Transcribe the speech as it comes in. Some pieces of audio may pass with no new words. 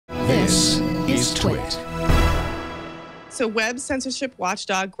This is TWiT. So web censorship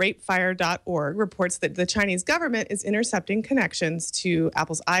watchdog grapefire.org reports that the Chinese government is intercepting connections to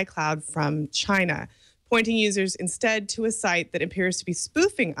Apple's iCloud from China, pointing users instead to a site that appears to be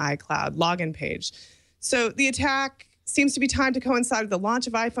spoofing iCloud login page. So the attack seems to be timed to coincide with the launch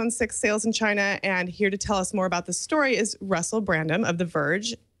of iPhone 6 sales in China. And here to tell us more about the story is Russell Brandom of The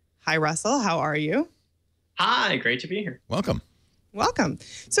Verge. Hi, Russell. How are you? Hi, great to be here. Welcome. Welcome.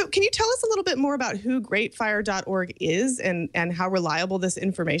 So can you tell us a little bit more about who grapefire.org is and how reliable this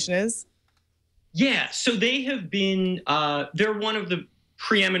information is? Yeah, so they have been, they're one of the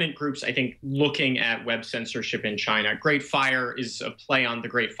preeminent groups, I think, looking at web censorship in China. Great Fire is a play on the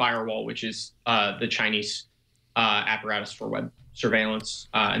Great Firewall, which is the Chinese apparatus for web surveillance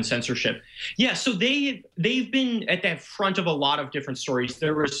and censorship. Yeah, so they've been at the front of a lot of different stories.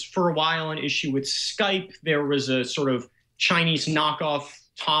 There was, for a while, an issue with Skype. There was a sort of Chinese knockoff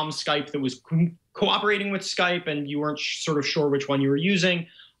Tom Skype that was cooperating with Skype, and you weren't sort of sure which one you were using.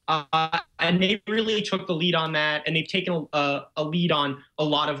 And they really took the lead on that, and they've taken a lead on a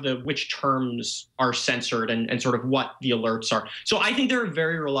lot of the which terms are censored and sort of what the alerts are. So I think they're a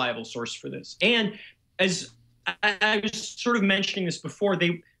very reliable source for this. And as I was sort of mentioning this before,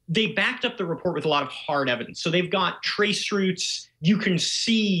 they backed up the report with a lot of hard evidence. So they've got trace routes. You can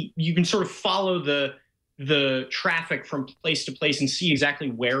sort of follow the traffic from place to place and see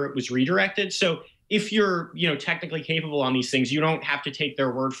exactly where it was redirected. So if you're, technically capable on these things, you don't have to take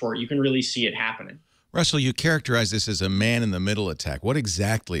their word for it. You can really see it happening. Russell, you characterize this as a man-in-the-middle attack. What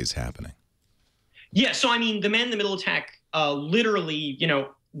exactly is happening? Yeah, so I mean, the man-in-the-middle attack, literally,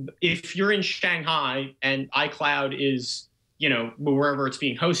 if you're in Shanghai and iCloud is, wherever it's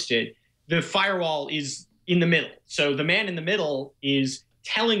being hosted, the firewall is in the middle. So the man in the middle is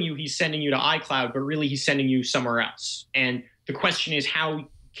telling you he's sending you to iCloud, but really he's sending you somewhere else. And the question is, how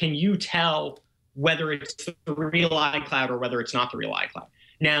can you tell whether it's the real iCloud or whether it's not the real iCloud?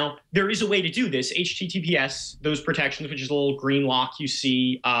 Now, there is a way to do this. HTTPS, those protections, which is a little green lock you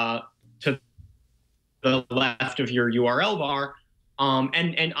see to the left of your URL bar,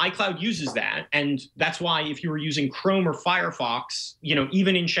 and iCloud uses that. And that's why if you were using Chrome or Firefox,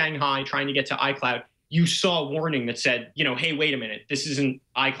 even in Shanghai trying to get to iCloud, you saw a warning that said, hey, wait a minute, this isn't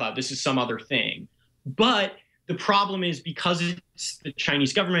iCloud, this is some other thing. But the problem is, because it's the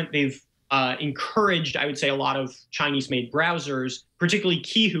Chinese government, they've encouraged, I would say, a lot of Chinese-made browsers, particularly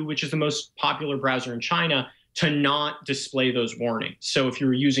Qihoo, which is the most popular browser in China, to not display those warnings. So if you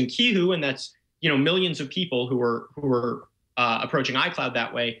were using Qihoo, and that's millions of people who were approaching iCloud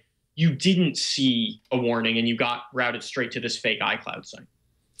that way, you didn't see a warning and you got routed straight to this fake iCloud site.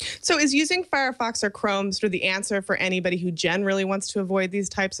 So is using Firefox or Chrome sort of the answer for anybody who generally wants to avoid these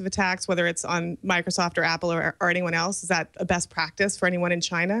types of attacks, whether it's on Microsoft or Apple or anyone else? Is that a best practice for anyone in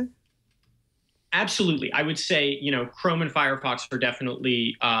China? Absolutely. I would say, Chrome and Firefox are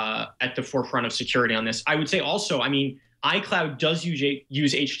definitely at the forefront of security on this. I would say also, iCloud does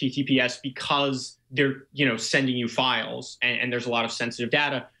use HTTPS because they're, sending you files and there's a lot of sensitive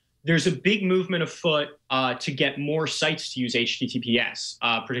data. There's a big movement afoot to get more sites to use HTTPS,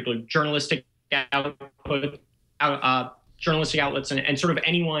 particularly journalistic outlets and sort of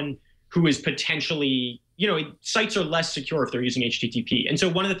anyone who is potentially, sites are less secure if they're using HTTP. And so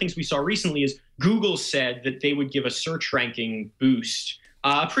one of the things we saw recently is Google said that they would give a search ranking boost,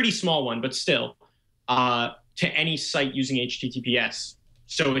 a pretty small one, but still, to any site using HTTPS.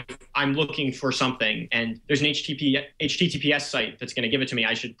 So if I'm looking for something and there's an HTTPS site that's going to give it to me,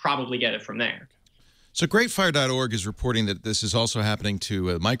 I should probably get it from there. So grapefire.org is reporting that this is also happening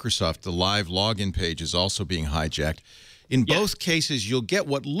to Microsoft. The live login page is also being hijacked. In both cases, you'll get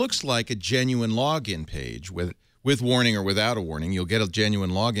what looks like a genuine login page with warning or without a warning. You'll get a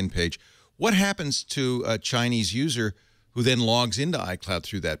genuine login page. What happens to a Chinese user who then logs into iCloud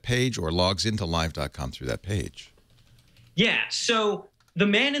through that page or logs into live.com through that page? Yeah, so the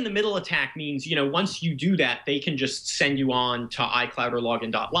man-in-the-middle attack means, once you do that, they can just send you on to iCloud or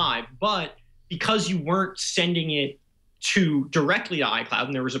login.live. But because you weren't sending it directly to iCloud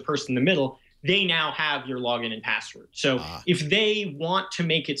and there was a person in the middle, they now have your login and password. So if they want to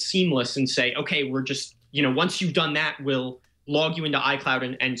make it seamless and say, okay, we're just, once you've done that, we'll log you into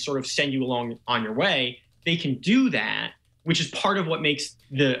iCloud and sort of send you along on your way, they can do that, which is part of what makes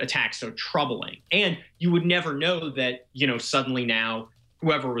the attack so troubling. And you would never know that, suddenly now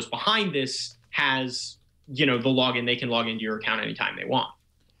whoever was behind this has, the login. They can log into your account anytime they want.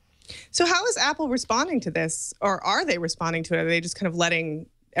 So how is Apple responding to this? Or are they responding to it? Are they just kind of letting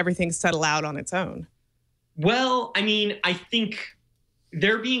everything settle out on its own? Well, I think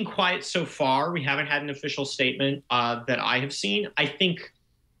they're being quiet so far. We haven't had an official statement that I have seen. I think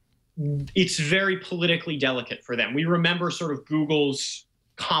it's very politically delicate for them. We remember sort of Google's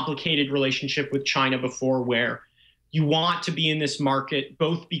complicated relationship with China before, where you want to be in this market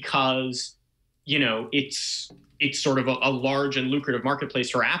both because, you know, it's sort of a large and lucrative marketplace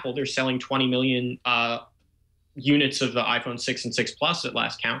for Apple. They're selling 20 million units of the iPhone 6 and 6 Plus at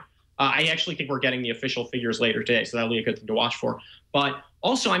last count. I actually think we're getting the official figures later today, so that'll be a good thing to watch for. But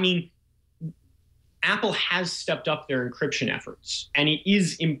also, I mean, Apple has stepped up their encryption efforts, and it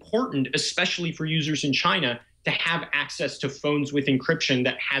is important, especially for users in China, to have access to phones with encryption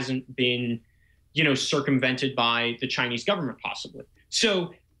that hasn't been, you know, circumvented by the Chinese government, possibly.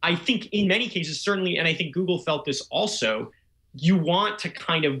 So I think in many cases, certainly, and I think Google felt this also, you want to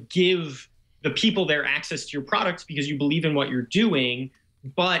kind of give the people there access to your products because you believe in what you're doing,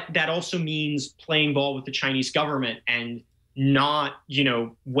 but that also means playing ball with the Chinese government and not, you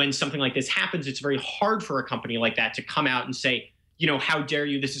know, when something like this happens, it's very hard for a company like that to come out and say, you know, how dare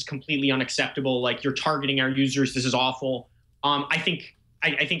you? This is completely unacceptable. Like, you're targeting our users. This is awful. I think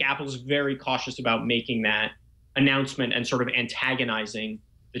Apple's very cautious about making that announcement and sort of antagonizing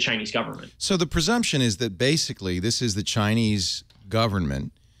the Chinese government. So the presumption is that basically this is the Chinese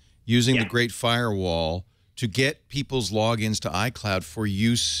government using the Great Firewall to get people's logins to iCloud for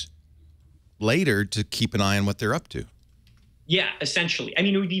use later to keep an eye on what they're up to. Yeah, essentially. I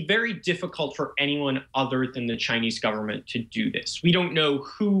mean, it would be very difficult for anyone other than the Chinese government to do this. We don't know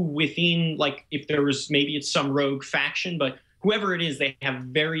who within, like, if there was, maybe it's some rogue faction, but whoever it is, they have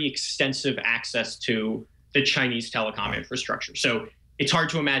very extensive access to the Chinese telecom infrastructure. So it's hard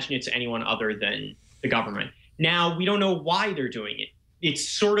to imagine it's anyone other than the government. Now, we don't know why they're doing it. It's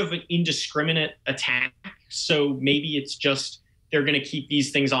sort of an indiscriminate attack. So maybe it's just they're going to keep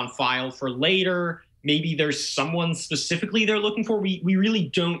these things on file for later. Maybe there's someone specifically they're looking for. We really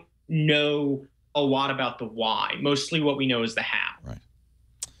don't know a lot about the why. Mostly what we know is the how. Right.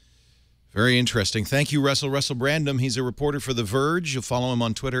 Very interesting. Thank you, Russell. Russell Brandom. He's a reporter for The Verge. You'll follow him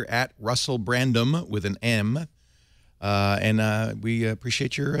on Twitter at Russell Brandom with an M. And we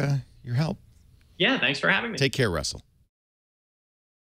appreciate your help. Yeah, thanks for having me. Take care, Russell.